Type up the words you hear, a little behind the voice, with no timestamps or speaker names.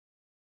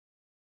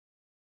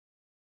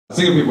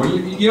Single people,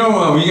 you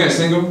know when you guys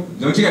single,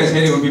 don't you guys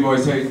hate it when people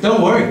always tell you,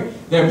 don't worry,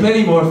 there are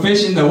plenty more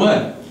fish in the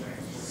what?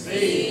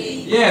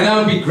 Sea. Yeah, that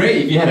would be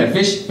great if you had a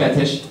fish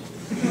fetish.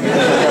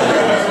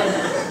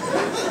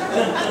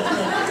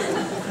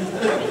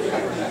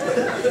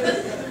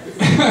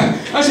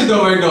 That shit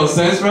don't make no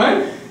sense,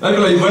 right? That'd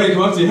be like, buddy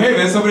come up to you, hey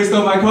man, somebody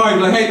stole my car. You'd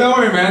be like, hey, don't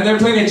worry man, there are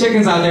plenty of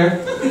chickens out there.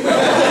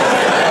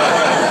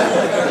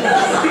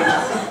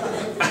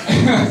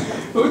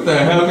 What the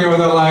hell came with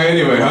that lie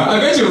anyway, huh? I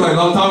bet you it was like a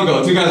long time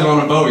ago. Two guys were on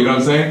a boat, you know what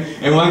I'm saying?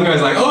 And one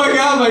guy's like, oh my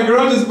god, my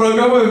girl just broke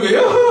up with me.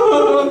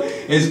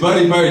 His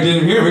buddy probably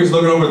didn't hear him. He was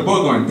looking over the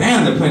boat going,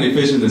 damn, there are plenty of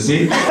fish in the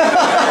sea.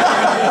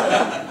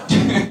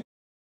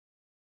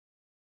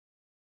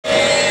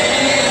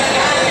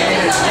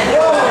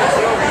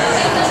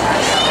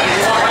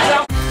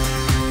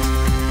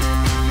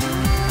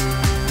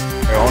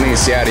 Only in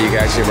Seattle you can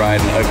actually ride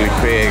an ugly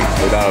pig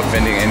without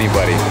offending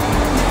anybody.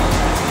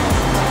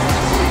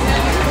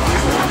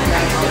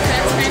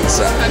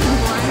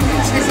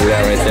 See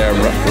that right there,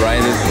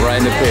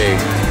 riding the pig.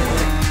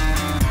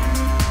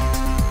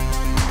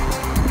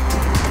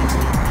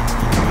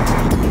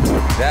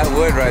 That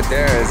wood right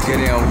there is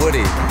getting on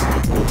woody.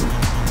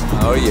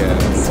 Oh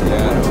yes,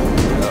 yeah. Oh,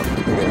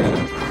 look at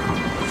that.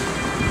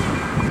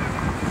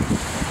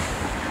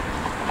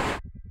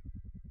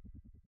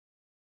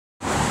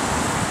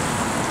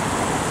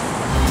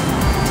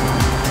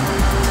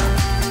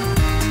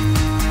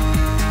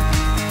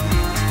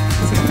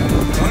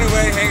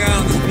 Hang out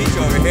on this beach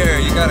over here,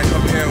 you gotta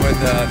come here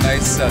with a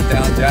nice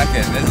down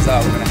jacket. This is how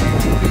we're gonna hang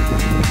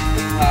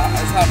out.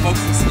 This is how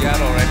folks in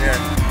Seattle right here.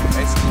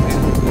 Basically.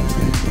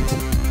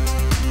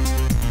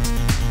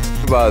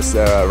 About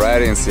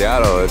riding in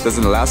Seattle, it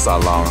doesn't last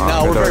that long, huh?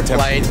 No, we're very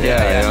polite.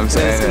 Yeah, you know what I'm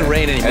saying? And it's gonna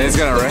rain anyway. And it's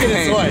gonna rain.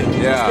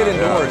 Yeah, let's get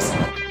indoors.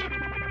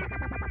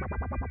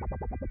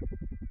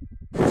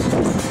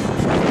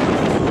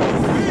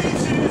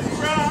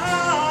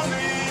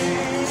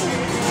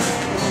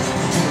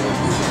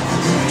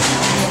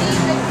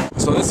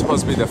 So this is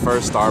supposed to be the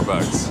first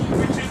Starbucks.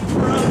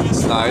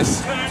 It's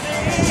nice.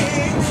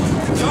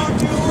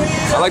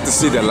 I like to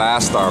see the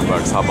last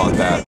Starbucks. How about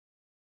that?